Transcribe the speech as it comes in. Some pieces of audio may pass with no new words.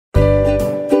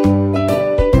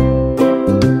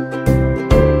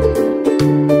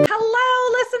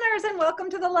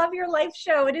Life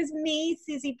Show. It is me,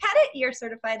 Susie Pettit, your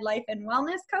certified life and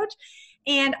wellness coach.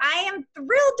 And I am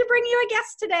thrilled to bring you a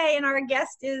guest today. And our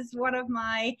guest is one of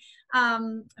my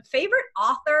favorite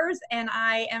authors. And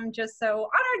I am just so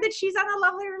honored that she's on the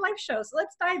Lovely Life Show. So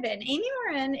let's dive in. Amy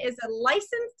Morin is a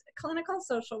licensed clinical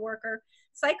social worker,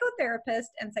 psychotherapist,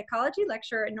 and psychology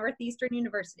lecturer at Northeastern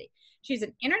University. She's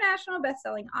an international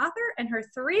best-selling author, and her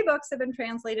 3 books have been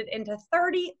translated into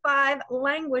 35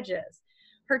 languages.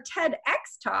 Her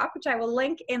TEDx talk, which I will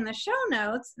link in the show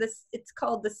notes, it's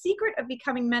called The Secret of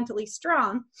Becoming Mentally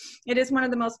Strong. It is one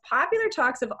of the most popular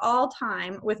talks of all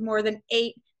time with more than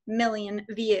 8 million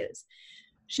views.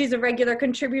 She's a regular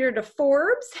contributor to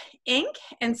Forbes, Inc.,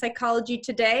 and Psychology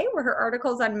Today, where her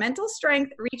articles on mental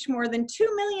strength reach more than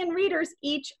 2 million readers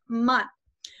each month.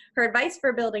 Her advice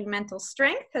for building mental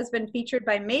strength has been featured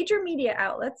by major media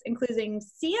outlets, including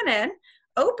CNN,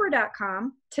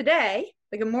 Oprah.com, Today,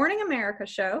 The Good Morning America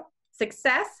Show,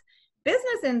 Success,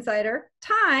 Business Insider,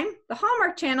 Time, the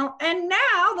Hallmark Channel, and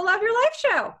now the Love Your Life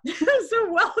Show.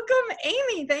 So welcome,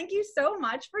 Amy. Thank you so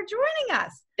much for joining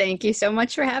us. Thank you so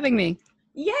much for having me.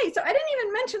 Yay. So I didn't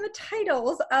even mention the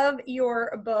titles of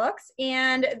your books,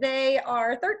 and they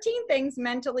are 13 Things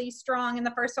Mentally Strong. And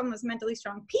the first one was Mentally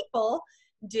Strong People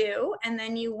Do. And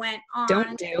then you went on.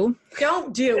 Don't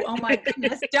do. Oh my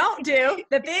goodness. Don't do.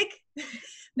 The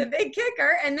big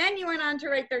kicker. And then you went on to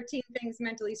write 13 Things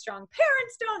Mentally Strong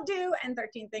Parents Don't Do and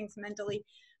 13 Things Mentally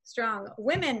Strong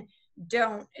Women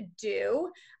Don't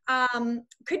Do.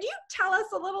 Could you tell us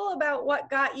a little about what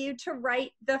got you to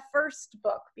write the first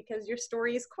book? Because your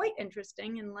story is quite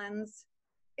interesting and lends.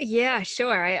 Yeah,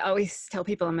 sure. I always tell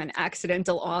people I'm an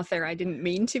accidental author. I didn't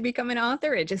mean to become an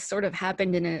author. It just sort of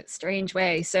happened in a strange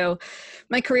way. So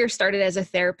my career started as a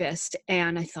therapist,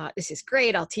 and I thought, this is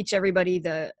great. I'll teach everybody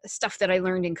the stuff that I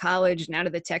learned in college and out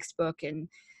of the textbook and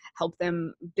help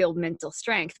them build mental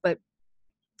strength. But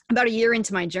about a year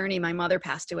into my journey, my mother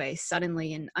passed away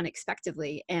suddenly and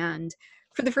unexpectedly. And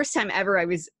for the first time ever, I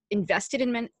was invested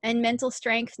in mental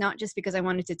strength, not just because I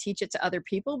wanted to teach it to other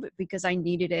people, but because I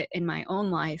needed it in my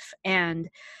own life. And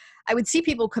I would see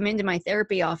people come into my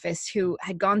therapy office who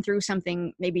had gone through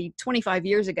something maybe 25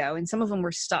 years ago, and some of them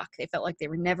were stuck. They felt like they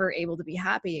were never able to be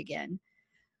happy again.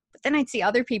 But then I'd see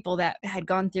other people that had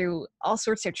gone through all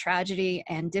sorts of tragedy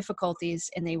and difficulties,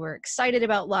 and they were excited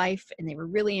about life, and they were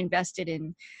really invested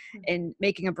in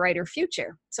making a brighter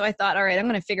future. So I thought, all right, I'm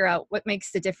going to figure out what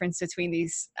makes the difference between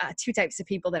these 2 types of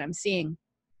people that I'm seeing.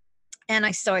 And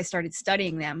I started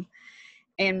studying them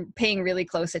and paying really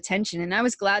close attention. And I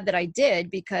was glad that I did,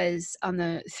 because on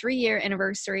the 3-year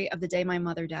anniversary of the day my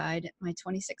mother died, my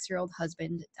 26-year-old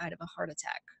husband died of a heart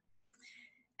attack.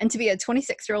 And to be a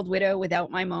 26-year-old widow without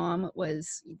my mom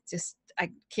was just, I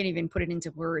can't even put it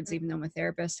into words, even though I'm a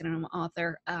therapist and I'm an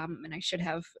author, and I should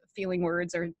have feeling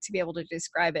words or to be able to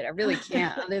describe it. I really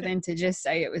can't, other than to just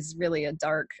say it was really a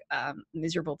dark,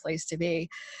 miserable place to be.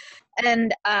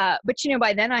 And, but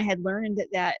by then I had learned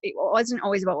that it wasn't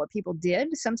always about what people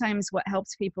did. Sometimes what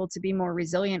helped people to be more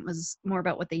resilient was more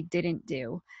about what they didn't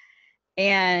do.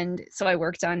 And so I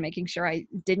worked on making sure I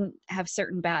didn't have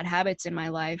certain bad habits in my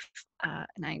life.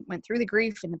 And I went through the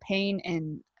grief and the pain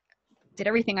and did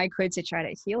everything I could to try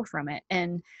to heal from it.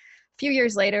 And a few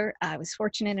years later, I was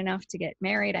fortunate enough to get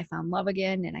married. I found love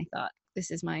again. And I thought,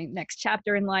 this is my next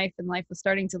chapter in life. And life was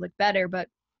starting to look better. But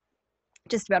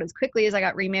just about as quickly as I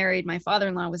got remarried, my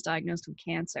father-in-law was diagnosed with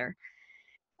cancer.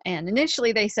 And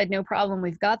initially they said, no problem,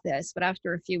 we've got this. But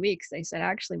after a few weeks, they said,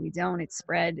 actually, we don't. It's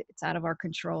spread. It's out of our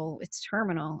control. It's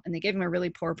terminal. And they gave him a really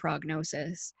poor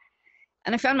prognosis.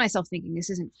 And I found myself thinking,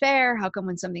 this isn't fair. How come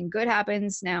when something good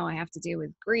happens, now I have to deal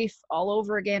with grief all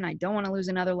over again? I don't want to lose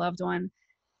another loved one.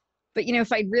 But,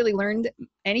 if I'd really learned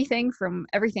anything from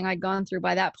everything I'd gone through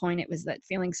by that point, it was that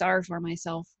feeling sorry for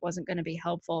myself wasn't going to be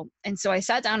helpful. And so I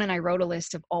sat down and I wrote a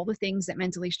list of all the things that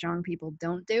mentally strong people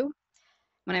don't do.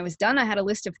 When I was done, I had a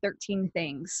list of 13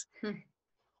 things.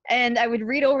 And I would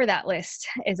read over that list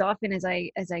as often as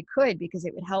I could, because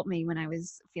it would help me when I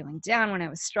was feeling down, when I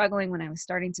was struggling, when I was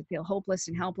starting to feel hopeless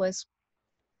and helpless.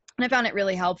 And I found it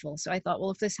really helpful. So I thought,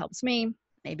 well, if this helps me,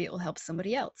 maybe it will help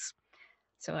somebody else.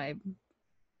 So I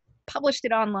published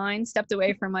it online, stepped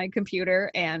away from my computer,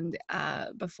 and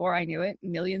before I knew it,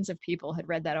 millions of people had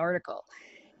read that article.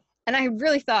 And I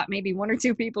really thought maybe 1 or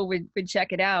 2 people would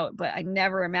check it out, but I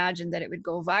never imagined that it would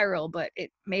go viral. But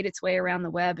it made its way around the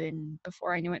web, and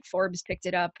before I knew it, Forbes picked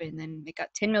it up, and then it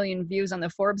got 10 million views on the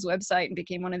Forbes website and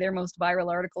became one of their most viral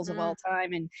articles of all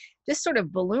time, and just sort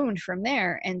of ballooned from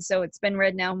there. And so it's been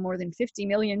read now more than 50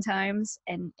 million times.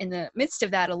 And in the midst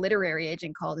of that, a literary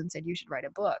agent called and said, you should write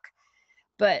a book.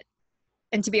 But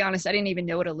And to be honest, I didn't even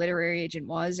know what a literary agent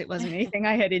was. It wasn't anything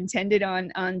I had intended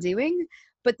on doing.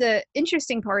 But the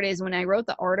interesting part is when I wrote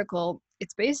the article,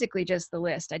 it's basically just the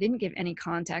list. I didn't give any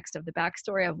context of the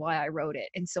backstory of why I wrote it.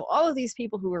 And so all of these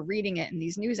people who were reading it and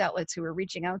these news outlets who were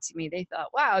reaching out to me, they thought,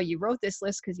 wow, you wrote this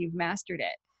list because you've mastered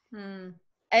it.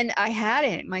 And I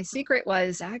hadn't. My secret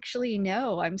was actually,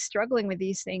 no, I'm struggling with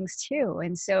these things too.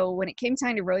 And so when it came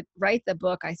time to write the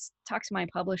book, I talked to my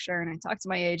publisher and I talked to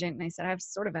my agent and I said, I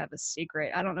sort of have a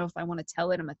secret. I don't know if I want to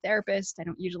tell it. I'm a therapist. I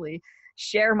don't usually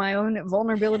share my own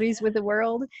vulnerabilities with the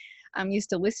world. I'm used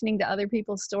to listening to other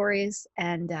people's stories.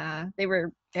 And they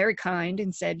were very kind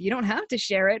and said, you don't have to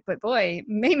share it, but boy, it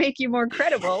may make you more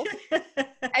credible.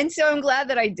 And so I'm glad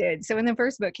that I did. So when the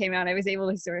first book came out, I was able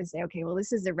to sort of say, okay, well,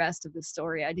 this is the rest of the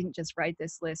story. I didn't just write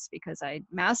this list because I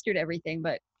mastered everything,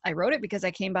 but I wrote it because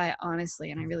I came by it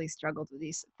honestly. And I really struggled with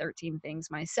these 13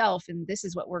 things myself. And this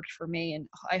is what worked for me. And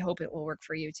I hope it will work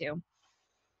for you too.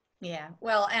 Yeah,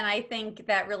 well, and I think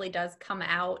that really does come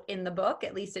out in the book.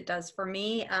 At least it does for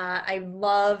me. I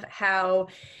love how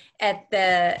at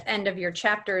the end of your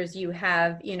chapters, you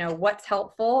have, you know, what's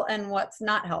helpful and what's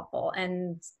not helpful.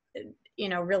 And, you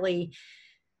know, really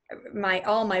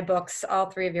all my books, all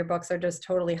three of your books are just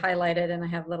totally highlighted. And I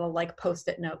have little like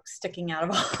Post-it notes sticking out of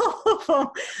all of them.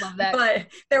 Love that. But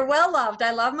they're well loved.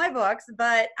 I love my books,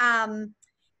 but,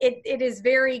 it is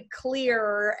very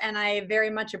clear, and I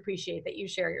very much appreciate that you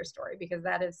share your story because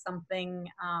that is something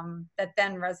that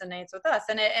then resonates with us.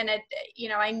 And it, you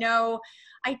know,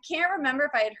 I can't remember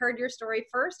if I had heard your story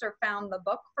first or found the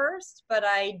book first, but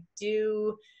I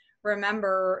do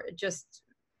remember just,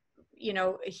 you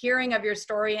know, hearing of your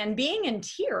story and being in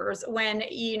tears when,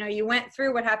 you know, you went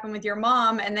through what happened with your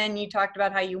mom, and then you talked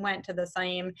about how you went to the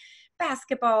same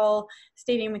basketball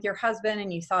stadium with your husband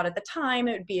and you thought at the time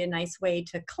it would be a nice way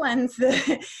to cleanse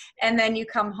and then you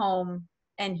come home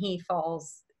and he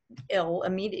falls ill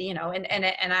immediately, you know, and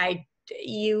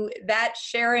that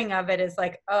sharing of it is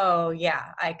like, oh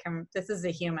yeah, this is a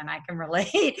human, I can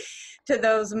relate to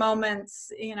those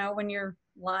moments, you know, when you're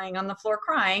lying on the floor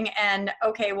crying and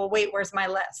okay, well, wait, where's my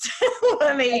list?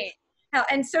 Let me,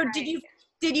 and so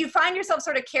did you find yourself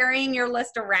sort of carrying your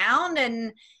list around,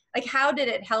 and like, how did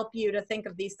it help you to think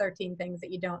of these 13 things that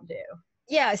you don't do?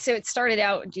 Yeah, so it started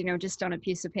out, you know, just on a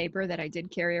piece of paper that I did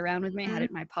carry around with me. I had it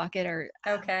in my pocket or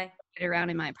it around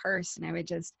in my purse. And I would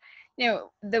just, you know,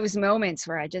 those moments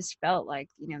where I just felt like,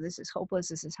 you know, this is hopeless,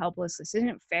 this is helpless, this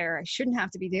isn't fair, I shouldn't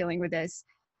have to be dealing with this.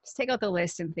 Just take out the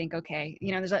list and think, okay,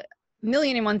 you know, there's a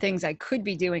million and one things I could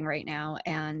be doing right now.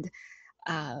 And,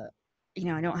 you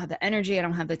know, I don't have the energy, I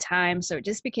don't have the time. So it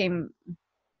just became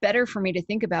better for me to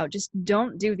think about, just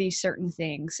don't do these certain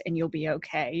things and you'll be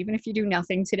okay. Even if you do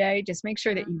nothing today, just make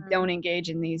sure that you don't engage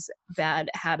in these bad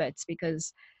habits,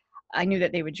 because I knew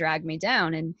that they would drag me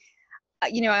down. And,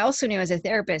 you know, I also knew as a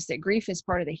therapist that grief is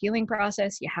part of the healing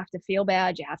process. You have to feel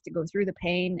bad, you have to go through the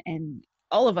pain, and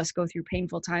all of us go through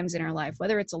painful times in our life,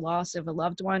 whether it's a loss of a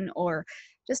loved one or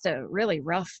just a really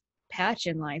rough patch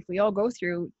in life. We all go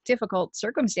through difficult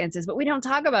circumstances, but we don't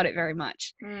talk about it very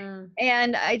much.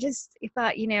 And I just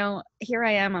thought, you know, here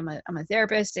I am, I'm a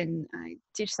therapist and I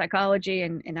teach psychology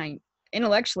and I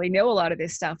intellectually know a lot of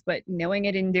this stuff, but knowing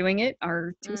it and doing it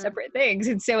are two separate things.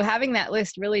 And so having that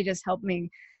list really just helped me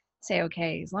say,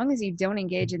 okay, as long as you don't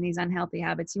engage in these unhealthy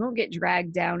habits, you won't get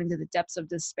dragged down into the depths of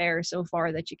despair so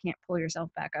far that you can't pull yourself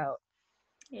back out.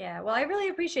 Yeah, well, I really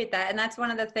appreciate that. And that's one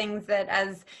of the things that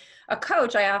as a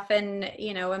coach, I often,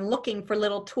 you know, am looking for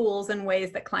little tools and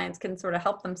ways that clients can sort of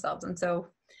help themselves. And so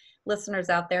listeners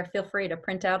out there, feel free to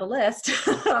print out a list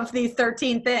of these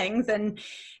 13 things, and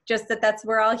just that's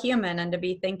we're all human, and to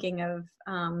be thinking of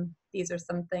these are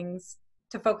some things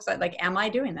to focus on, like, am I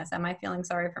doing this? Am I feeling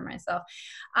sorry for myself?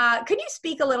 Could you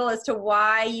speak a little as to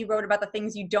why you wrote about the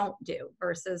things you don't do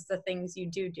versus the things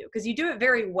you do? Because you do it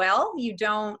very well. You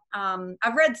don't,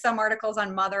 I've read some articles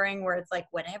on mothering where it's like,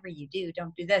 whatever you do,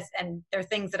 don't do this. And there are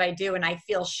things that I do and I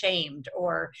feel shamed,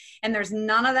 and there's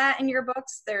none of that in your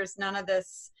books. There's none of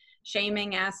this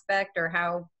shaming aspect or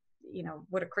how, you know,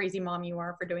 what a crazy mom you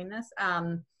are for doing this.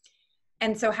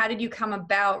 And so how did you come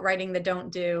about writing the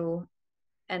don't do?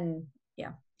 And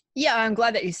yeah, I'm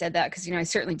glad that you said that, because, you know, I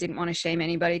certainly didn't want to shame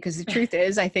anybody, because the truth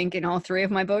is, I think in all three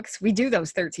of my books, we do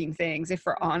those 13 things. If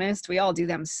we're honest, we all do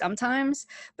them sometimes,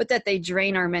 but that they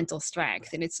drain our mental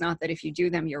strength. And it's not that if you do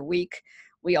them, you're weak.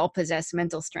 We all possess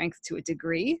mental strength to a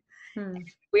degree.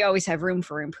 We always have room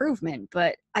for improvement.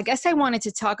 But I guess I wanted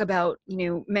to talk about, you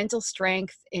know, mental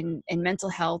strength and mental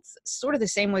health, sort of the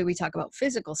same way we talk about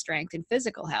physical strength and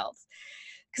physical health.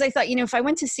 because I thought, if I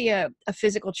went to see a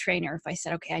physical trainer, if I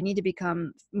said, okay, I need to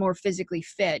become more physically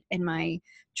fit, and my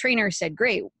trainer said,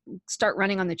 great, start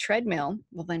running on the treadmill,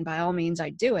 well, then by all means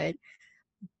I'd do it.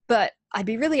 But I'd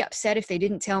be really upset if they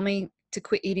didn't tell me to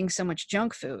quit eating so much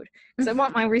junk food, because I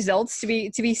want my results to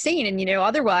be seen. And,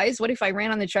 otherwise, what if I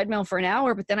ran on the treadmill for an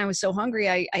hour, but then I was so hungry,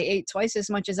 I ate twice as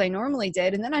much as I normally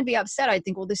did. And then I'd be upset. I'd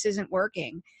think, well, this isn't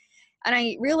working. And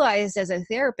I realized as a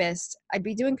therapist, I'd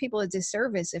be doing people a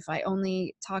disservice if I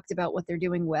only talked about what they're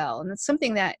doing well. And that's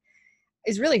something that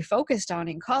is really focused on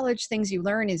in college. Things you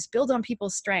learn is build on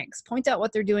people's strengths, point out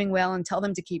what they're doing well, and tell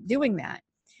them to keep doing that.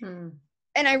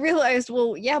 And I realized,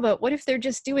 well, yeah, but what if they're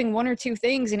just doing one or two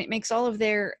things and it makes all of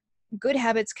their good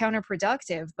habits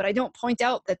counterproductive? But I don't point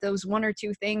out that those one or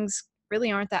two things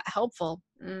really aren't that helpful.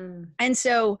 And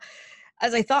so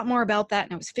as I thought more about that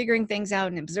and I was figuring things out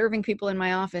and observing people in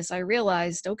my office, I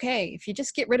realized, okay, if you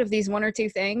just get rid of these one or two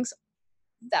things,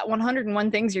 that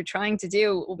 101 things you're trying to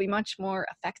do will be much more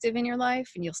effective in your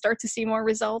life, and you'll start to see more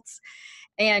results,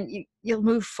 and you'll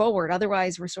move forward.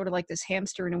 Otherwise, we're sort of like this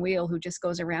hamster in a wheel who just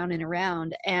goes around and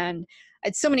around. And I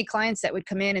had so many clients that would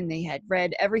come in and they had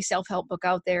read every self-help book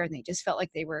out there, and they just felt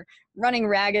like they were running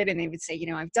ragged, and they would say,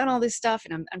 I've done all this stuff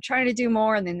and I'm trying to do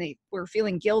more. And then they were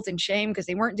feeling guilt and shame because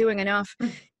they weren't doing enough.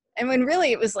 And when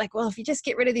really it was like, well, if you just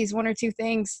get rid of these one or two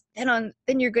things, then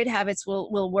your good habits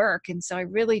will work. And so I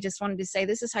really just wanted to say,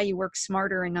 this is how you work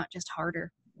smarter and not just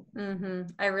harder.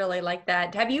 I really like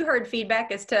that. Have you heard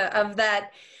feedback of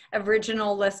that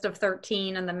original list of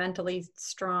 13 and the mentally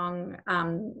strong,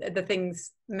 the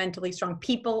things mentally strong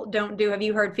people don't do? Have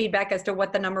you heard feedback as to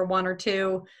what the number one or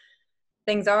two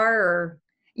things are? Or?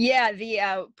 Yeah,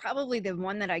 the probably the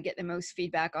one that I get the most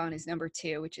feedback on is number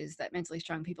 2, which is that mentally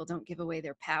strong people don't give away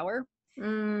their power.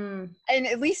 And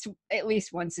at least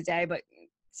once a day, but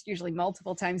it's usually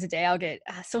multiple times a day, I'll get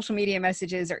social media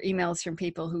messages or emails from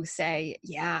people who say,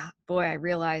 yeah, boy, I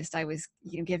realized I was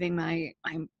giving my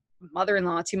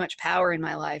mother-in-law too much power in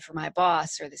my life, or my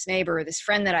boss, or this neighbor, or this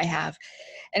friend that I have.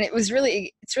 And it's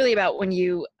really about when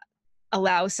you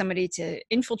allow somebody to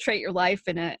infiltrate your life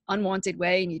in an unwanted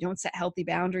way and you don't set healthy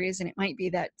boundaries. And it might be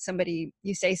that somebody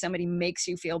makes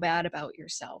you feel bad about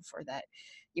yourself, or that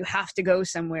you have to go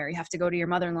somewhere. You have to go to your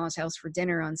mother-in-law's house for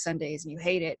dinner on Sundays and you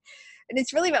hate it. And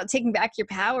it's really about taking back your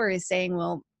power, is saying,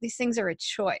 well, these things are a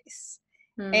choice.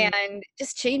 And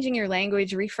just changing your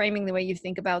language, reframing the way you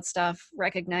think about stuff,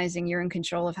 recognizing you're in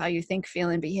control of how you think,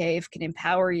 feel, and behave can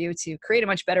empower you to create a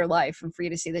much better life, and for you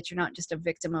to see that you're not just a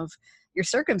victim of your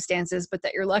circumstances, but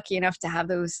that you're lucky enough to have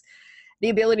the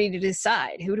ability to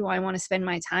decide, who do I want to spend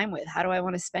my time with? How do I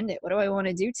want to spend it? What do I want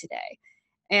to do today?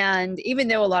 And even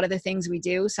though a lot of the things we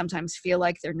do sometimes feel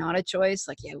like they're not a choice,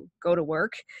 like go to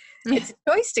work, it's a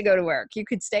choice to go to work. You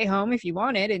could stay home if you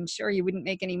wanted, and sure, you wouldn't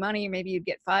make any money, maybe you'd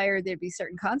get fired, there'd be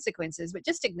certain consequences, but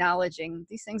just acknowledging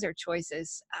these things are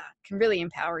choices can really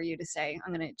empower you to say,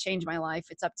 I'm going to change my life,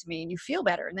 it's up to me, and you feel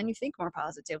better, and then you think more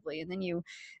positively, and then you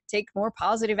take more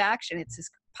positive action. It's this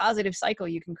positive cycle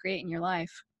you can create in your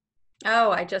life.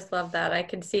 Oh, I just love that. I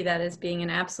could see that as being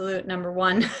an absolute number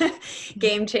one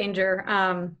game changer.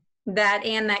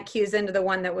 That cues into the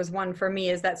one that was one for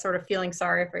me, is that sort of feeling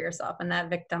sorry for yourself and that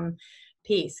victim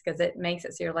piece, because it makes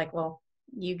it so you're like, well,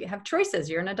 you have choices.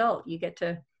 You're an adult. You get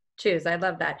to choose. I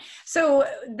love that. So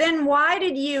then why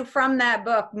did you, from that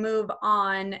book, move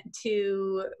on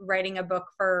to writing a book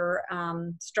for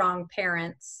strong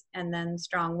parents and then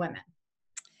strong women?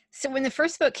 So when the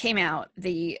first book came out,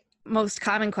 the most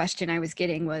common question I was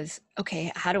getting was,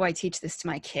 okay, how do I teach this to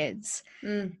my kids?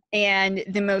 And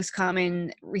the most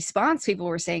common response people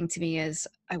were saying to me is,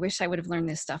 I wish I would have learned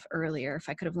this stuff earlier. If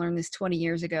I could have learned this 20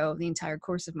 years ago, the entire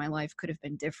course of my life could have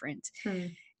been different.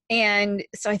 And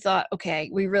so I thought, okay,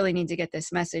 we really need to get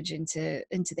this message into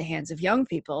the hands of young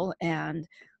people. And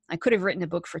I could have written a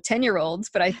book for 10-year-olds,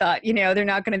 but I thought, they're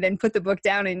not going to then put the book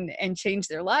down and change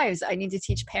their lives. I need to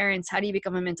teach parents, how do you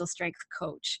become a mental strength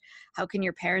coach? How can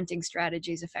your parenting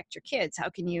strategies affect your kids? How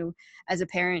can you, as a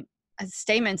parent,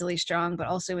 stay mentally strong, but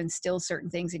also instill certain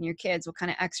things in your kids? What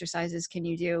kind of exercises can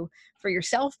you do for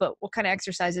yourself, but what kind of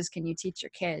exercises can you teach your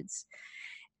kids?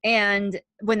 And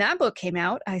when that book came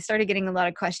out, I started getting a lot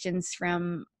of questions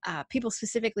from people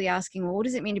specifically asking, well, what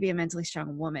does it mean to be a mentally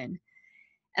strong woman?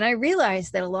 And I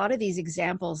realized that a lot of these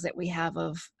examples that we have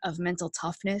of mental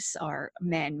toughness are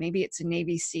men. Maybe it's a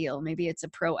Navy SEAL, maybe it's a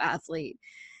pro athlete.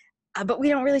 But we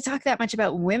don't really talk that much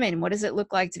about women. What does it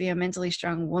look like to be a mentally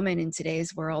strong woman in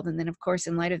today's world? And then, of course,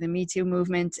 in light of the Me Too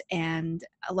movement and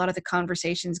a lot of the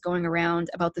conversations going around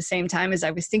about the same time as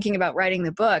I was thinking about writing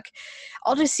the book,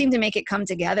 all just seemed to make it come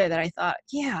together that I thought,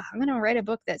 yeah, I'm going to write a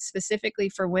book that's specifically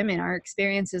for women. Our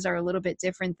experiences are a little bit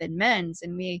different than men's,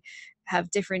 and we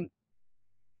have different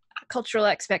cultural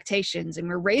expectations, and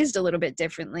we're raised a little bit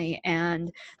differently. And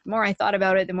the more I thought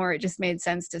about it, the more it just made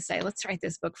sense to say, let's write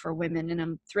this book for women. And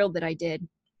I'm thrilled that I did.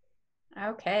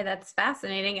 Okay, that's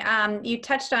fascinating. You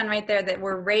touched on right there that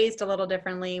we're raised a little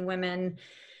differently, women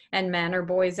and men, or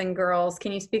boys and girls.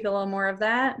 Can you speak a little more of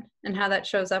that and how that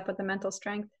shows up with the mental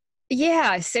strength?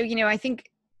 Yeah. So, I think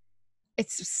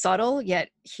it's subtle yet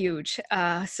huge.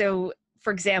 So,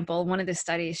 for example, one of the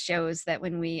studies shows that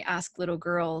when we ask little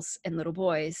girls and little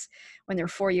boys when they're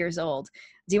 4 years old,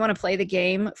 do you want to play the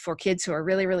game for kids who are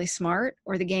really, really smart,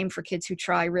 or the game for kids who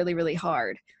try really, really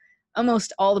hard?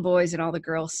 Almost all the boys and all the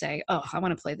girls say, oh, I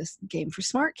want to play this game for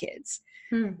smart kids.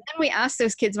 Hmm. Then we ask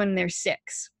those kids when they're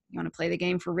 6, you want to play the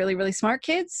game for really, really smart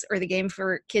kids, or the game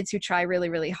for kids who try really,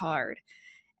 really hard?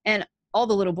 And all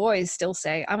the little boys still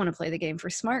say, I want to play the game for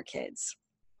smart kids.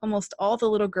 Almost all the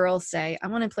little girls say, I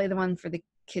want to play the one for the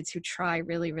kids who try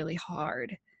really, really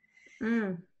hard.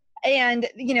 Mm. And,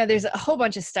 there's a whole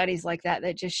bunch of studies like that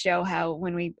that just show how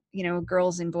when we,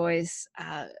 girls and boys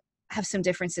have some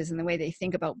differences in the way they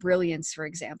think about brilliance, for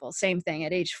example. Same thing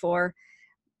at age 4.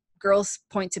 Girls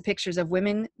point to pictures of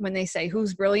women when they say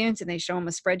who's brilliant, and they show them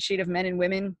a spreadsheet of men and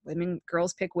women.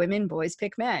 Girls pick women, boys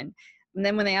pick men. And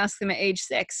then when they ask them at age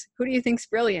 6, who do you think's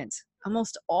brilliant?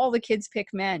 Almost all the kids pick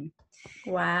men.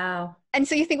 Wow. And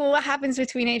so you think, well, what happens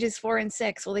between ages 4 and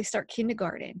 6? Well, they start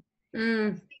kindergarten.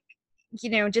 Mm.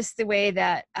 Just the way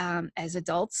that as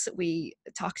adults, we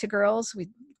talk to girls,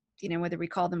 whether we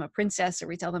call them a princess or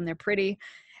we tell them they're pretty,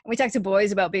 and we talk to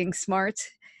boys about being smart.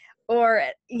 Or,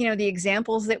 the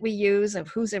examples that we use of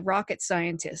who's a rocket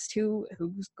scientist, who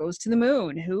goes to the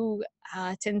moon, who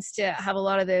tends to have a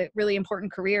lot of the really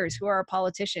important careers, who are our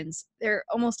politicians. They're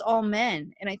almost all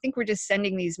men. And I think we're just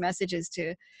sending these messages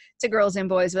to girls and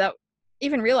boys without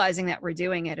even realizing that we're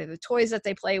doing it, or the toys that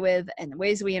they play with and the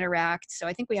ways we interact. So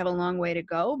I think we have a long way to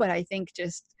go, but I think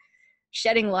just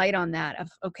shedding light on that of,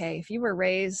 okay, if you were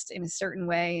raised in a certain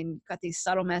way and got these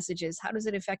subtle messages, how does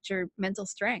it affect your mental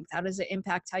strength? How does it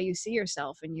impact how you see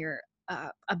yourself and your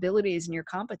abilities and your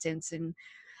competence and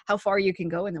how far you can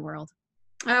go in the world?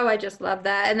 Oh, I just love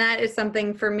that. And that is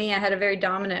something for me. I had a very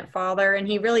dominant father, and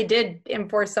he really did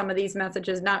enforce some of these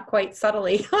messages, not quite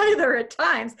subtly either at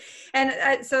times.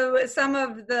 And so some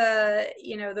of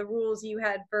the rules you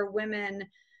had for women,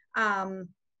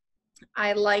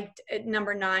 I liked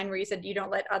number 9, where you said you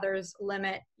don't let others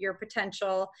limit your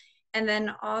potential. And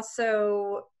then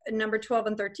also number 12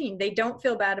 and 13, they don't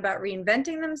feel bad about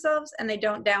reinventing themselves, and they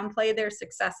don't downplay their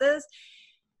successes.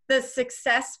 The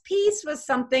success piece was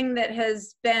something that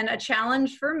has been a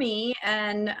challenge for me,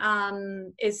 and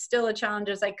is still a challenge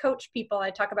as I coach people.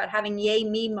 I talk about having yay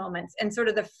me moments, and sort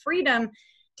of the freedom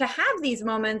to have these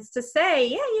moments to say,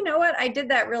 yeah, you know what, I did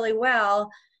that really well,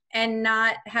 and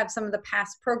not have some of the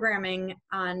past programming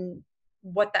on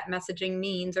what that messaging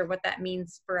means, or what that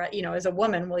means for, as a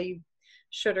woman, well, you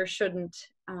should or shouldn't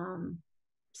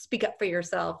speak up for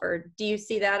yourself. Or do you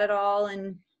see that at all?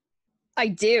 And I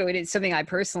do. And it's something I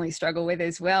personally struggle with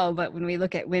as well. But when we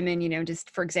look at women, just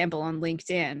for example, on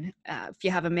LinkedIn, if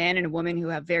you have a man and a woman who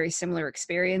have very similar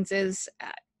experiences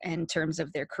in terms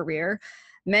of their career,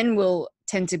 men will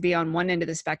tend to be on one end of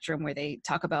the spectrum where they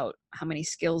talk about how many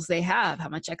skills they have, how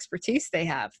much expertise they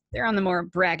have. They're on the more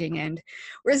bragging end.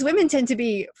 Whereas women tend to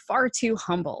be far too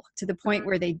humble, to the point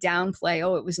where they downplay,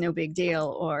 oh, it was no big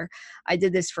deal, or I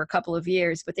did this for a couple of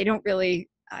years, but they don't really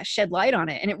shed light on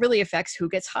it. And it really affects who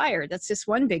gets hired. That's just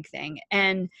one big thing.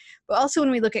 But also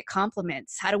when we look at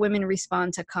compliments, how do women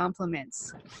respond to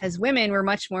compliments? As women, we're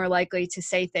much more likely to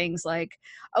say things like,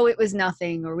 oh, it was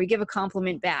nothing, or we give a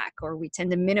compliment back, or we tend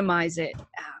to minimize it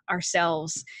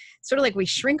ourselves. Sort of like we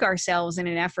shrink ourselves in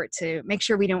an effort to make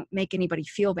sure we don't make anybody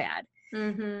feel bad.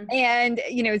 mm-hmm. And,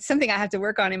 it's something I have to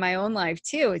work on in my own life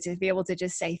too, to be able to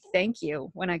just say thank you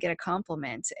when I get a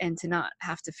compliment, and to not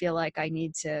have to feel like I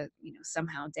need to,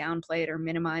 somehow downplay it or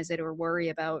minimize it or worry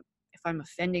about if I'm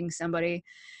offending somebody.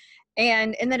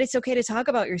 And that it's okay to talk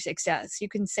about your success. You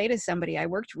can say to somebody, I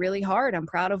worked really hard, I'm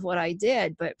proud of what I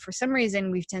did. But for some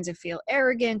reason, we tend to feel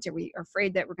arrogant, or we are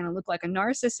afraid that we're going to look like a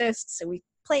narcissist. So we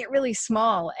play it really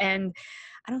small. And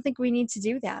I don't think we need to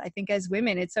do that. I think as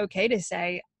women, it's okay to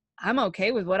say, I'm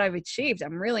okay with what I've achieved.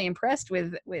 I'm really impressed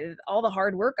with all the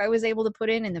hard work I was able to put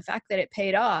in, and the fact that it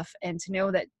paid off. And to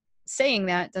know that saying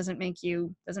that doesn't make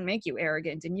you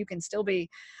arrogant, and you can still be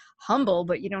humble,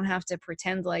 but you don't have to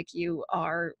pretend like you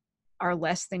are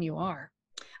less than you are.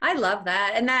 I love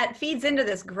that. And that feeds into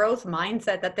this growth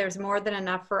mindset that there's more than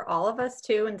enough for all of us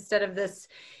too, instead of this,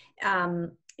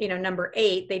 number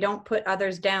 8, they don't put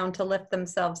others down to lift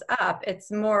themselves up.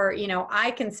 It's more,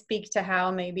 I can speak to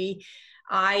how maybe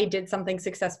I did something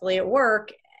successfully at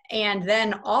work and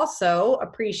then also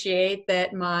appreciate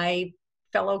that my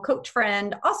fellow coach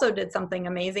friend also did something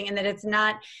amazing, and that it's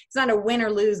not a win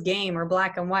or lose game or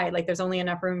black and white. Like there's only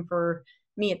enough room for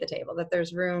me at the table, that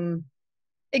there's room.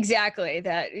 Exactly,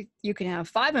 that you can have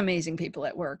 5 amazing people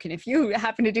at work. And if you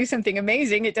happen to do something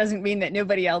amazing, it doesn't mean that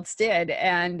nobody else did.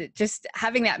 And just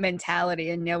having that mentality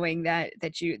and knowing that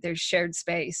there's shared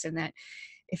space, and that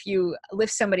if you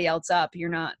lift somebody else up, you're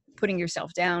not putting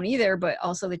yourself down either, but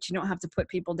also that you don't have to put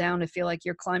people down to feel like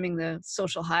you're climbing the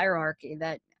social hierarchy.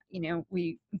 That,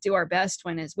 we do our best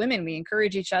when, as women, we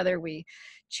encourage each other, we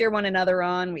cheer one another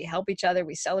on, we help each other,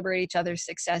 we celebrate each other's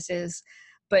successes.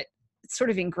 But it's sort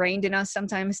of ingrained in us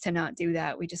sometimes to not do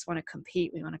that. We just want to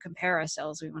compete. We want to compare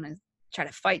ourselves. We want to try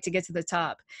to fight to get to the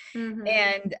top. Mm-hmm.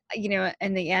 And,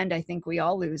 in the end, I think we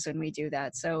all lose when we do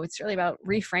that. So it's really about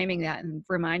reframing that and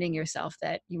reminding yourself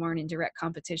that you aren't in direct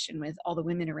competition with all the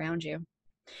women around you.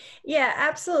 Yeah,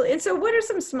 absolutely. And so what are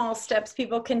some small steps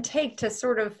people can take to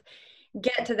sort of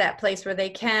get to that place where they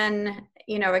can,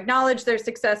 acknowledge their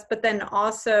success, but then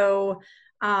also,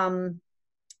 some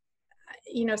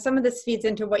of this feeds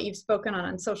into what you've spoken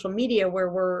on social media, where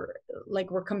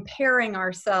we're comparing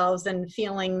ourselves and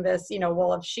feeling this,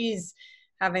 well, if she's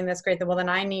having this great, well, then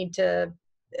I need to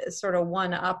sort of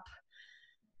one up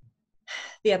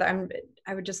the other.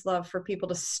 I would just love for people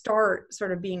to start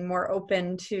sort of being more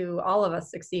open to all of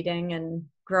us succeeding and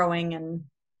growing. And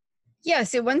yeah,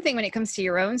 so one thing when it comes to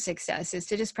your own success is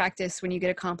to just practice, when you get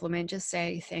a compliment, just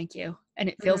say thank you. And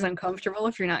it feels uncomfortable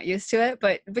if you're not used to it,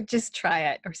 but just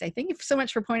try it, or say thank you so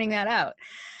much for pointing that out.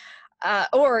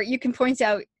 Or you can point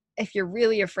out if you're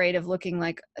really afraid of looking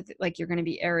like you're going to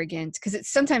be arrogant, because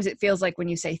sometimes it feels like when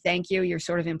you say thank you, you're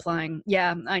sort of implying,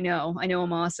 yeah, I know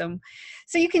I'm awesome.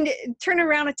 So you can turn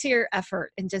around to your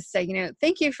effort and just say,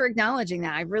 thank you for acknowledging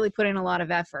that. I really put in a lot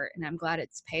of effort and I'm glad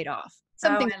it's paid off.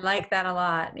 Something I like that a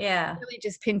lot. Yeah. Really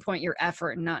just pinpoint your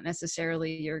effort and not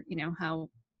necessarily your, how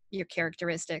your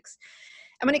characteristics.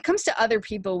 And when it comes to other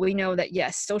people, we know that,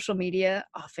 yes, social media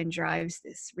often drives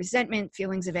this resentment,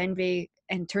 feelings of envy,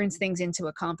 and turns things into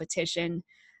a competition.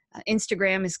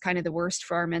 Instagram is kind of the worst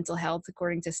for our mental health,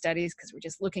 according to studies, because we're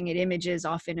just looking at images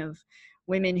often of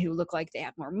women who look like they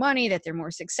have more money, that they're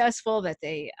more successful, that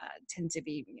they tend to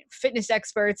be fitness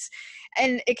experts.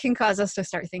 And it can cause us to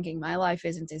start thinking, my life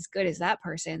isn't as good as that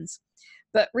person's.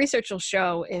 But research will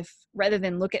show, if rather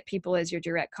than look at people as your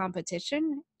direct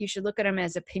competition, you should look at them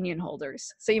as opinion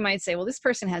holders. So you might say, well, this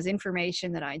person has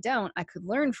information that I don't, I could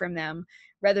learn from them,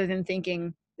 rather than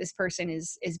thinking this person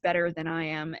is better than I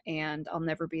am and I'll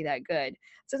never be that good.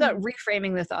 So it's about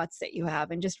reframing the thoughts that you have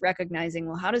and just recognizing,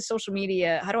 well, how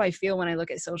do I feel when I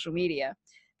look at social media?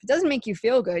 If it doesn't make you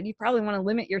feel good, you probably want to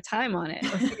limit your time on it,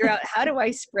 or figure out, how do I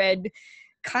spread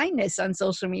kindness on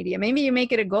social media? Maybe you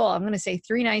make it a goal. I'm going to say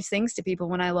 3 nice things to people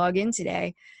when I log in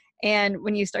today. And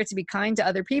when you start to be kind to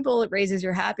other people, it raises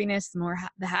your happiness.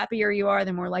 The happier you are,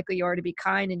 the more likely you are to be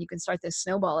kind, and you can start this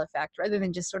snowball effect, rather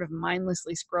than just sort of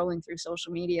mindlessly scrolling through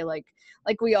social media like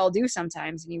we all do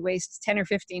sometimes. And you waste 10 or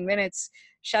 15 minutes,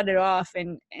 shut it off,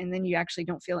 and then you actually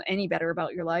don't feel any better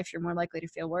about your life. You're more likely to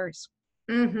feel worse.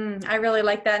 I really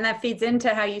like that. And that feeds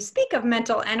into how you speak of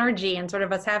mental energy, and sort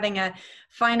of us having a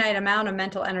finite amount of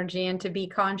mental energy, and to be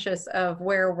conscious of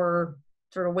where we're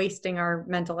sort of wasting our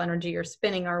mental energy or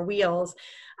spinning our wheels.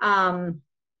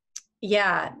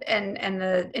 Yeah. And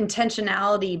the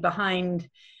intentionality behind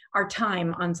our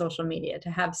time on social media, to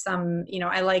have some,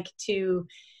 I like to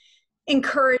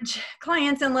encourage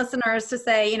clients and listeners to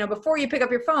say, before you pick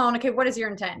up your phone, okay, what is your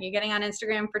intent? You getting on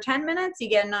Instagram for 10 minutes? You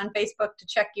getting on Facebook to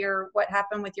check what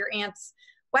happened with your aunt's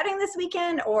wedding this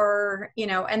weekend? Or,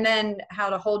 and then how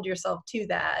to hold yourself to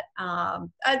that.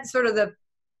 Sort of the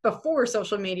before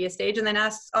social media stage, and then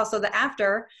also the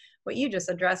after, what you just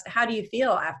addressed. How do you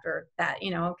feel after that?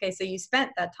 Okay, so you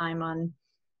spent that time on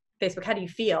Facebook. How do you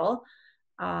feel?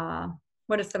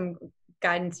 What is some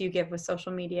guidance you give with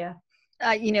social media?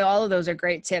 All of those are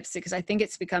great tips, because I think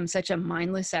it's become such a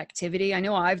mindless activity. I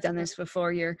know I've done this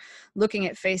before. You're looking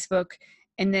at Facebook,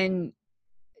 and then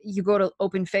you go to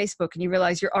open Facebook and you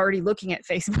realize you're already looking at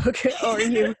Facebook, or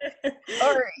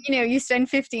you spend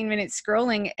 15 minutes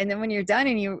scrolling, and then when you're done,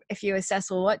 and if you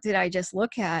assess, well, what did I just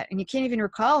look at? And you can't even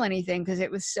recall anything because it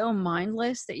was so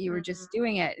mindless that you were just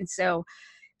doing it. And so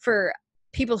for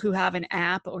people who have an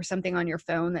app or something on your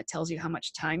phone that tells you how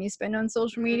much time you spend on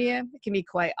social Mhm. media, it can be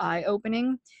quite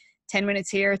eye-opening. 10 minutes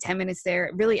here, 10 minutes there,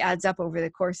 it really adds up over the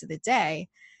course of the day.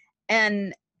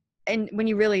 And when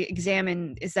you really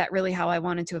examine, is that really how I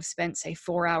wanted to have spent, say,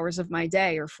 4 hours of my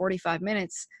day or 45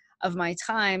 minutes of my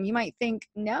time? You might think,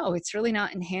 no, it's really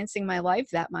not enhancing my life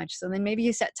that much. So then maybe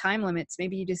you set time limits.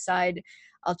 Maybe you decide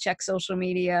I'll check social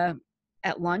media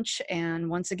at lunch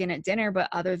and once again at dinner, but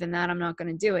other than that, I'm not going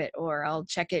to do it. Or I'll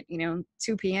check it,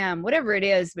 2 p.m., whatever it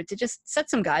is, but to just set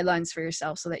some guidelines for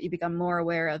yourself so that you become more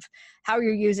aware of how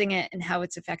you're using it and how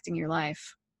it's affecting your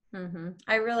life.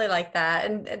 I really like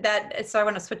that. And so I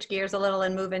want to switch gears a little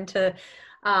and move into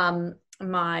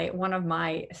one of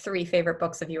my three favorite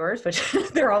books of yours, which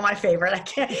they're all my favorite. I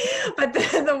can't, but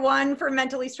the one for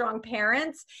mentally strong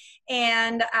parents.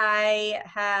 And I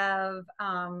have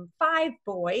 5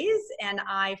 boys, and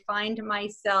I find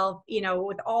myself,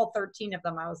 with all 13 of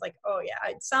them, I was like, oh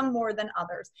yeah, some more than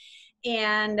others.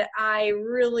 And I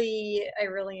really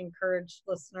encourage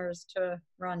listeners to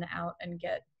run out and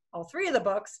get all 3 of the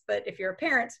books, but if you're a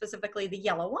parent, specifically the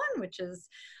yellow one, which is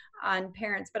on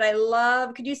parents. But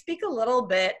could you speak a little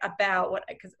bit about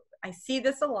because I see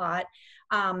this a lot.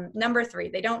 Number 3,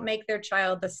 they don't make their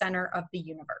child the center of the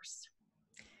universe.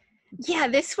 Yeah,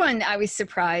 this one I was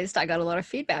surprised. I got a lot of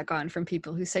feedback on from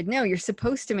people who said, no, you're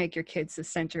supposed to make your kids the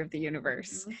center of the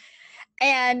universe. Mm-hmm.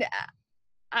 And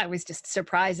I was just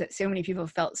surprised that so many people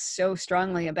felt so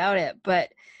strongly about it. But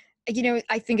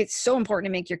I think it's so important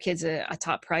to make your kids a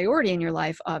top priority in your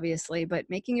life, obviously, but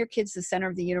making your kids the center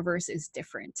of the universe is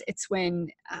different. It's when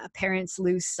parents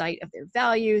lose sight of their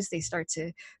values. They start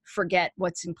to forget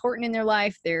what's important in their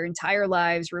life. Their entire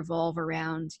lives revolve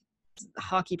around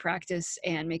hockey practice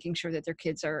and making sure that their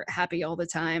kids are happy all the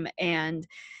time. And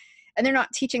they're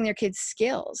not teaching their kids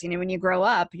skills. When you grow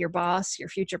up, your boss, your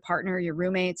future partner, your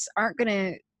roommates aren't going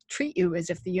to treat you as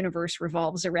if the universe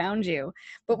revolves around you.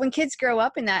 But when kids grow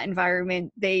up in that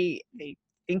environment, they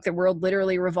think the world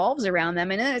literally revolves around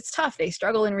them. And it's tough. They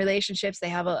struggle in relationships. They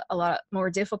have a lot more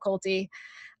difficulty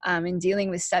in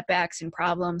dealing with setbacks and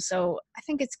problems. So I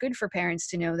think it's good for parents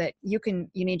to know that you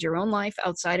need your own life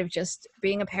outside of just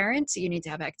being a parent. You need to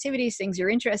have activities, things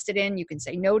you're interested in. You can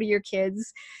say no to your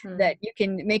kids, that you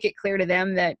can make it clear to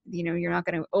them that, you're not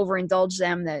going to overindulge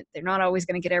them, that they're not always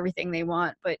going to get everything they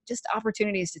want, but just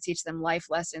opportunities to teach them life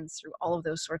lessons through all of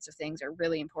those sorts of things are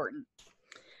really important.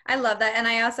 I love that. And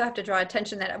I also have to draw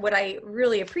attention that what I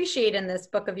really appreciate in this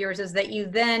book of yours is that you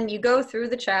go through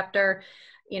the chapter,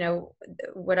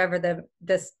 whatever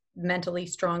this mentally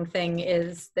strong thing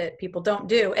is that people don't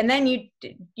do. And then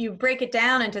you break it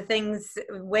down into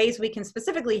ways we can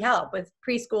specifically help with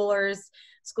preschoolers,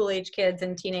 school age kids,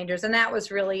 and teenagers. And that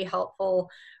was really helpful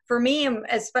for me,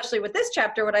 especially with this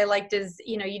chapter. What I liked is,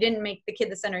 you didn't make the kid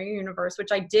the center of your universe,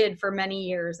 which I did for many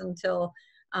years until,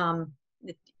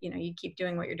 you keep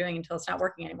doing what you're doing until it's not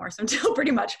working anymore. So until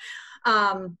pretty much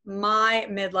my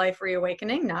midlife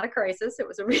reawakening, not a crisis, it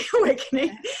was a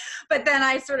reawakening. But then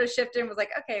I sort of shifted and was like,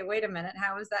 okay, wait a minute,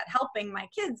 how is that helping my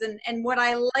kids? And what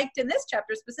I liked in this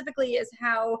chapter specifically is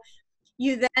how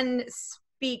you then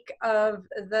speak of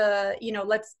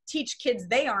let's teach kids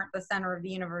they aren't the center of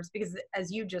the universe, because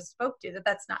as you just spoke to,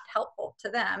 that's not helpful to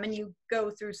them. And you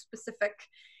go through specific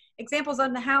examples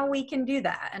on how we can do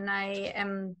that. And I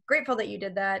am grateful that you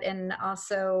did that. And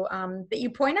also that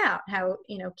you point out how,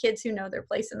 kids who know their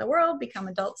place in the world become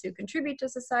adults who contribute to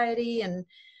society, and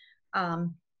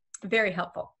very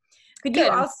helpful. Could you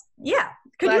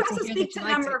also speak to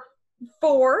number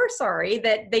 4,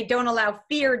 that they don't allow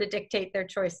fear to dictate their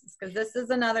choices? Because this is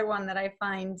another one that I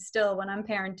find still when I'm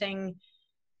parenting,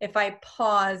 if I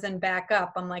pause and back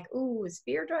up, I'm like, ooh, is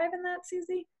fear driving that,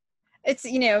 Susie? It's,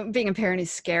 being a parent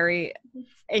is scary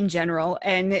in general,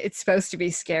 and it's supposed to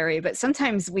be scary, but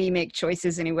sometimes we make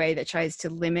choices in a way that tries to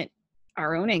limit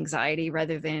our own anxiety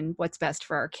rather than what's best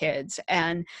for our kids.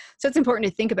 And so it's important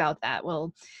to think about that.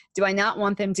 Well, do I not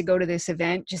want them to go to this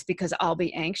event just because I'll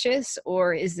be anxious?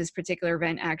 Or is this particular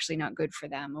event actually not good for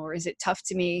them? Or is it tough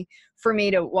for me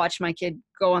to watch my kid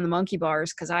go on the monkey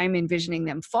bars because I'm envisioning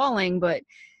them falling, but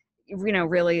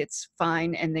really it's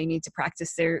fine, and they need to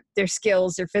practice their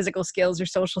skills, their physical skills, their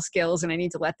social skills, and I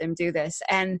need to let them do this.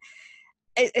 And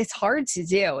it's hard to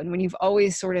do. And when you've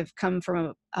always sort of come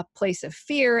from a place of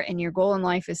fear, and your goal in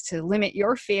life is to limit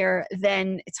your fear,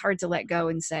 then it's hard to let go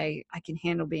and say, I can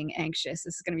handle being anxious.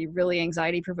 This is going to be really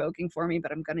anxiety provoking for me,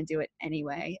 but I'm going to do it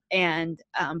anyway. And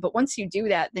but once you do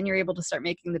that, then you're able to start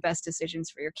making the best decisions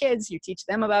for your kids. You teach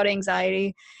them about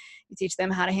anxiety. You teach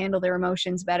them how to handle their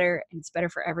emotions better, and it's better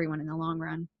for everyone in the long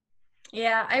run.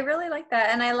 Yeah, I really like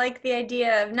that. And I like the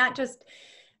idea of not just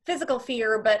physical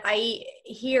fear, but I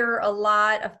hear a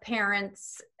lot of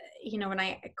parents, when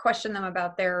I question them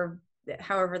about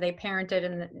however they parented,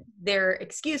 and their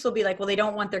excuse will be like, well, they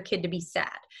don't want their kid to be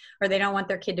sad, or they don't want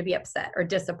their kid to be upset or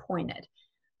disappointed,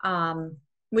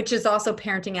 which is also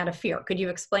parenting out of fear. Could you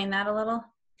explain that a little?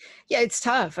 Yeah, it's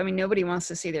tough. I mean, nobody wants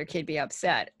to see their kid be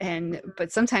upset.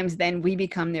 But sometimes then we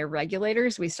become their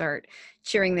regulators. We start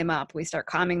cheering them up. We start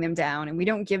calming them down, and we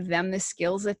don't give them the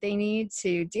skills that they need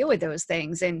to deal with those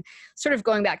things. And sort of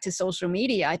going back to social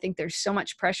media, I think there's so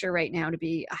much pressure right now to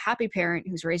be a happy parent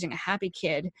who's raising a happy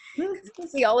kid. Because we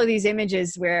see all of these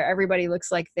images where everybody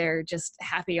looks like they're just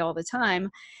happy all the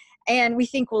time. And we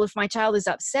think, well, if my child is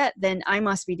upset, then I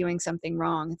must be doing something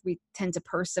wrong. We tend to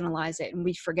personalize it, and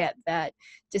we forget that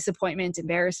disappointment,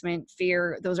 embarrassment,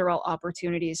 fear, those are all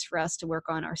opportunities for us to work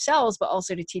on ourselves, but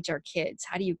also to teach our kids.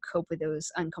 How do you cope with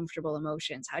those uncomfortable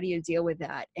emotions? How do you deal with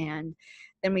that? And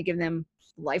then we give them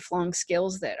lifelong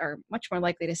skills that are much more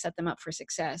likely to set them up for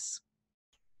success.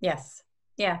 Yes.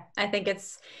 Yeah, I think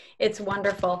it's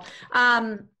wonderful.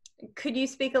 Could you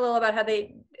speak a little about how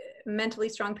mentally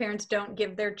strong parents don't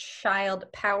give their child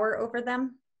power over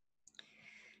them?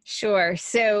 Sure.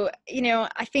 So,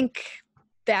 I think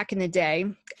back in the day,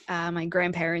 my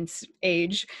grandparents'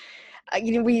 age,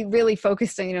 we really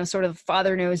focused on, sort of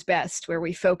father knows best, where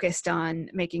we focused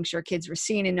on making sure kids were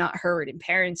seen and not heard, and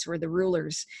parents were the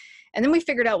rulers. And then we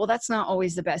figured out, well, that's not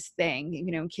always the best thing.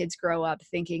 Kids grow up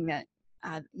thinking that,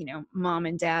 mom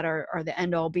and dad are the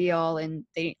end all be all, and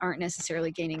they aren't necessarily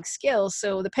gaining skills.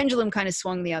 So the pendulum kind of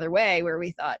swung the other way, where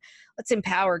we thought, let's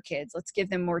empower kids. Let's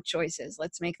give them more choices.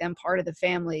 Let's make them part of the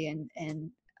family, and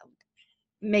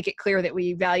make it clear that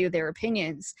we value their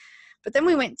opinions. But then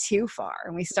we went too far,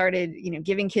 and we started,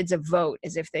 giving kids a vote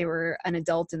as if they were an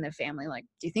adult in the family. Like,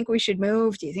 do you think we should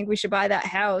move? Do you think we should buy that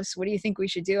house? What do you think we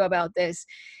should do about this?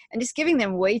 And just giving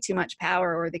them way too much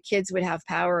power, or the kids would have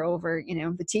power over,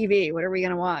 the TV. What are we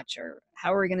going to watch? Or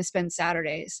how are we going to spend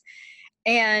Saturdays?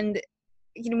 And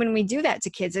when we do that to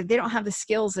kids, they don't have the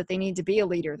skills that they need to be a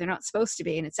leader. They're not supposed to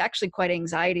be. And it's actually quite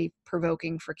anxiety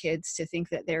provoking for kids to think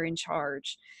that they're in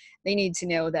charge. They need to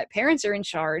know that parents are in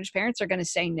charge. Parents are going to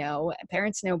say no.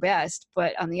 Parents know best.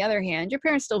 But on the other hand, your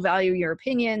parents still value your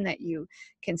opinion, that you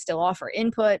can still offer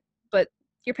input, but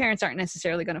your parents aren't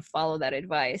necessarily going to follow that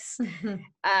advice.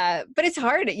 But it's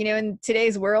hard, in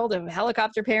today's world of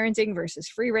helicopter parenting versus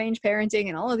free range parenting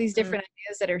and all of these different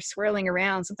ideas that are swirling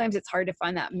around. Sometimes it's hard to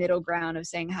find that middle ground of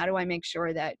saying, how do I make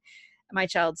sure that my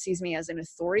child sees me as an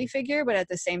authority figure, but at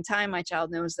the same time, my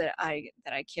child knows that I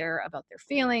care about their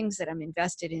feelings, that I'm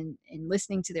invested in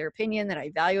listening to their opinion, that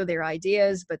I value their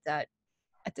ideas, but that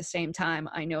at the same time,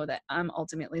 I know that I'm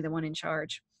ultimately the one in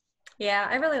charge. Yeah,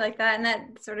 I really like that. And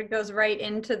that sort of goes right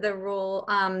into the rule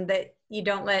that you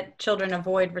don't let children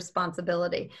avoid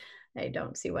responsibility. I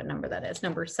don't see what number that is,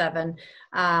 number 7,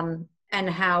 and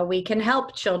how we can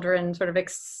help children sort of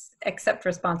accept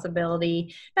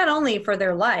responsibility, not only for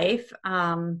their life,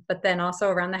 but then also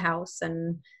around the house.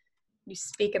 And you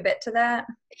speak a bit to that?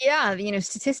 Yeah,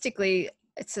 statistically,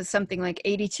 it says something like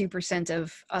 82%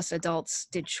 of us adults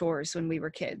did chores when we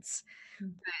were kids.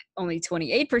 Only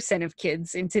 28% of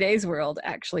kids in today's world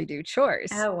actually do chores.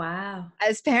 Oh, wow.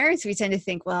 As parents, we tend to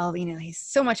think, well, he's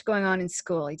so much going on in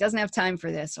school. He doesn't have time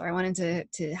for this, or I want him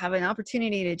to have an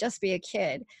opportunity to just be a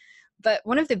kid. But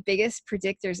one of the biggest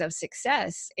predictors of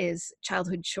success is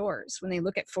childhood chores. When they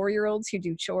look at 4-year-olds who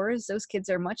do chores, those kids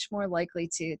are much more likely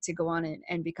to go on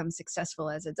and become successful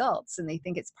as adults. And they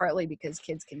think it's partly because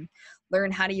kids can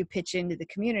learn, how do you pitch into the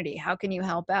community? How can you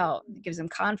help out? It gives them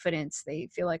confidence. They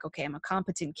feel like, okay, I'm a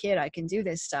competent kid. I can do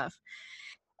this stuff.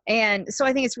 And so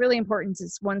I think it's really important.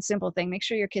 It's one simple thing. Make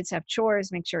sure your kids have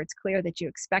chores. Make sure it's clear that you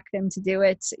expect them to do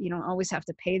it. You don't always have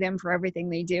to pay them for everything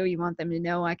they do. You want them to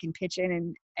know, I can pitch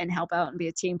in and help out and be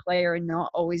a team player, and not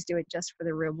always do it just for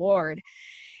the reward.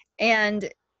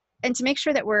 And to make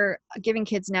sure that we're giving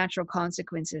kids natural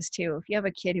consequences too. If you have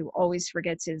a kid who always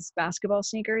forgets his basketball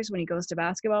sneakers when he goes to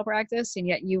basketball practice, and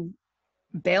yet you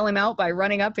bail him out by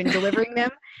running up and delivering them,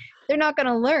 they're not going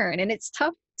to learn. And it's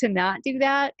tough to not do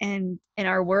that. And in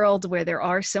our world where there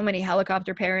are so many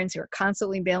helicopter parents who are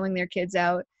constantly bailing their kids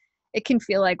out, it can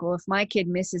feel like, well, if my kid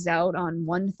misses out on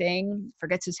one thing,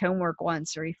 forgets his homework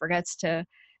once, or he forgets to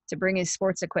bring his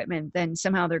sports equipment, then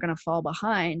somehow they're going to fall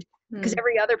behind because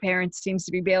every other parent seems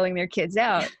to be bailing their kids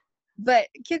out. But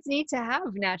kids need to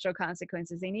have natural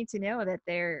consequences. They need to know that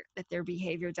their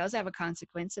behavior does have a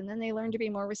consequence, and then they learn to be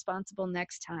more responsible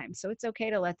next time. So it's okay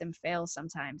to let them fail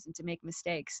sometimes and to make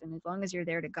mistakes. And as long as you're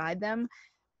there to guide them,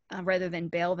 rather than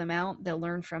bail them out, they'll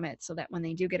learn from it, so that when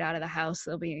they do get out of the house,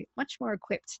 they'll be much more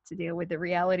equipped to deal with the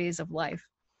realities of life.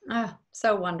 Oh,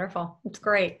 so wonderful. It's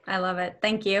great. I love it.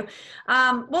 Thank you.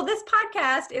 Well, this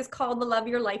podcast is called the Love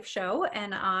Your Life Show,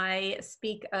 and I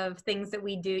speak of things that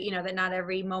we do, that not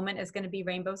every moment is going to be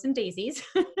rainbows and daisies,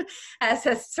 as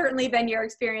has certainly been your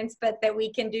experience, but that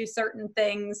we can do certain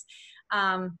things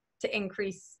to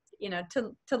increase,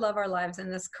 to love our lives in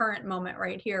this current moment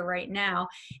right here, right now.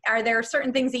 Are there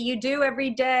certain things that you do every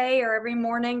day or every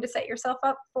morning to set yourself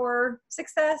up for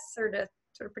success or to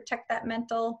sort of protect that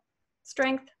mental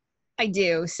strength? I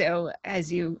do. So as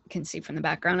you can see from the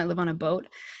background, I live on a boat.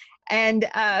 And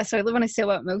so I live on a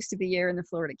sailboat most of the year in the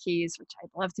Florida Keys, which I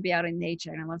love to be out in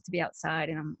nature and I love to be outside.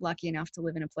 And I'm lucky enough to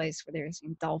live in a place where there's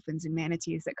dolphins and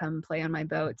manatees that come play on my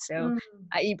boat. So Mm.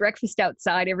 I eat breakfast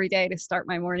outside every day to start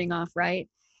my morning off right.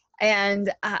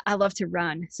 And I love to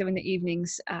run. So in the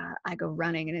evenings, I go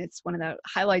running, and it's one of the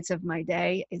highlights of my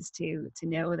day is to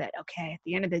know that, okay, at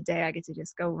the end of the day, I get to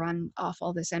just go run off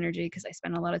all this energy because I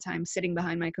spend a lot of time sitting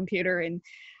behind my computer, and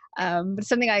but it's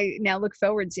something I now look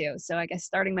forward to. So I guess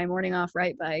starting my morning off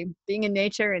right by being in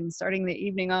nature and starting the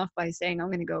evening off by saying I'm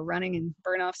going to go running and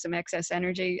burn off some excess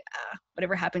energy.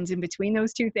 Whatever happens in between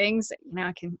those two things,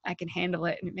 I can handle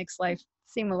it, and it makes life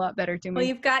seem a lot better to Well, me.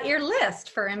 you've got your list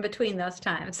for in between those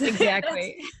times.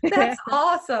 Exactly. That's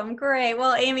awesome. Great.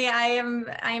 Well, Amy, I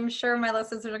am sure my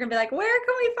listeners are going to be like, where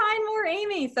can we find more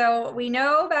Amy? So we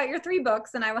know about your 3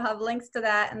 books, and I will have links to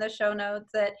that in the show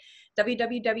notes at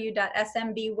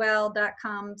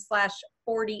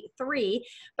www.smbwell.com/43.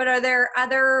 But are there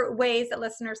other ways that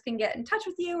listeners can get in touch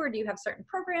with you, or do you have certain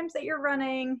programs that you're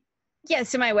running? Yeah,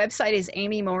 so my website is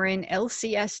Amy Morin,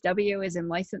 LCSW is in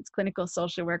licensed clinical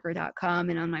social worker.com.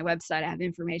 And on my website, I have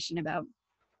information about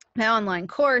my online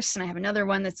course, and I have another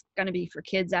one that's going to be for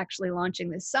kids actually launching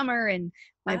this summer, and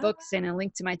my Oh, books, and a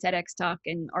link to my TEDx talk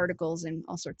and articles and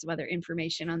all sorts of other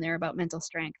information on there about mental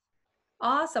strength.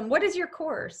 awesome. What is your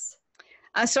course?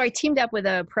 So I teamed up with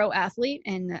a pro athlete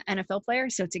and an NFL player.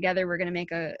 So together we're going to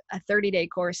make a 30-day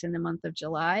course in the month of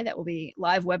July that will be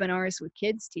live webinars with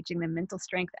kids, teaching them mental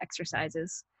strength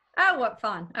exercises. Oh, what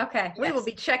fun. Okay. We will Yes.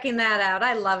 be checking that out.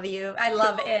 I love you. I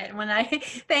love it.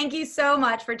 Thank you so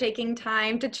much for taking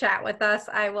time to chat with us.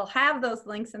 I will have those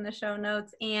links in the show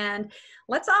notes, and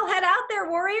let's all head out there,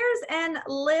 warriors, and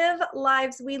live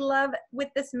lives we love with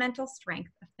this mental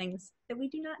strength of things that we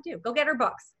do not do. Go get our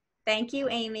books. Thank you,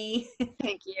 Amy.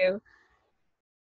 Thank you.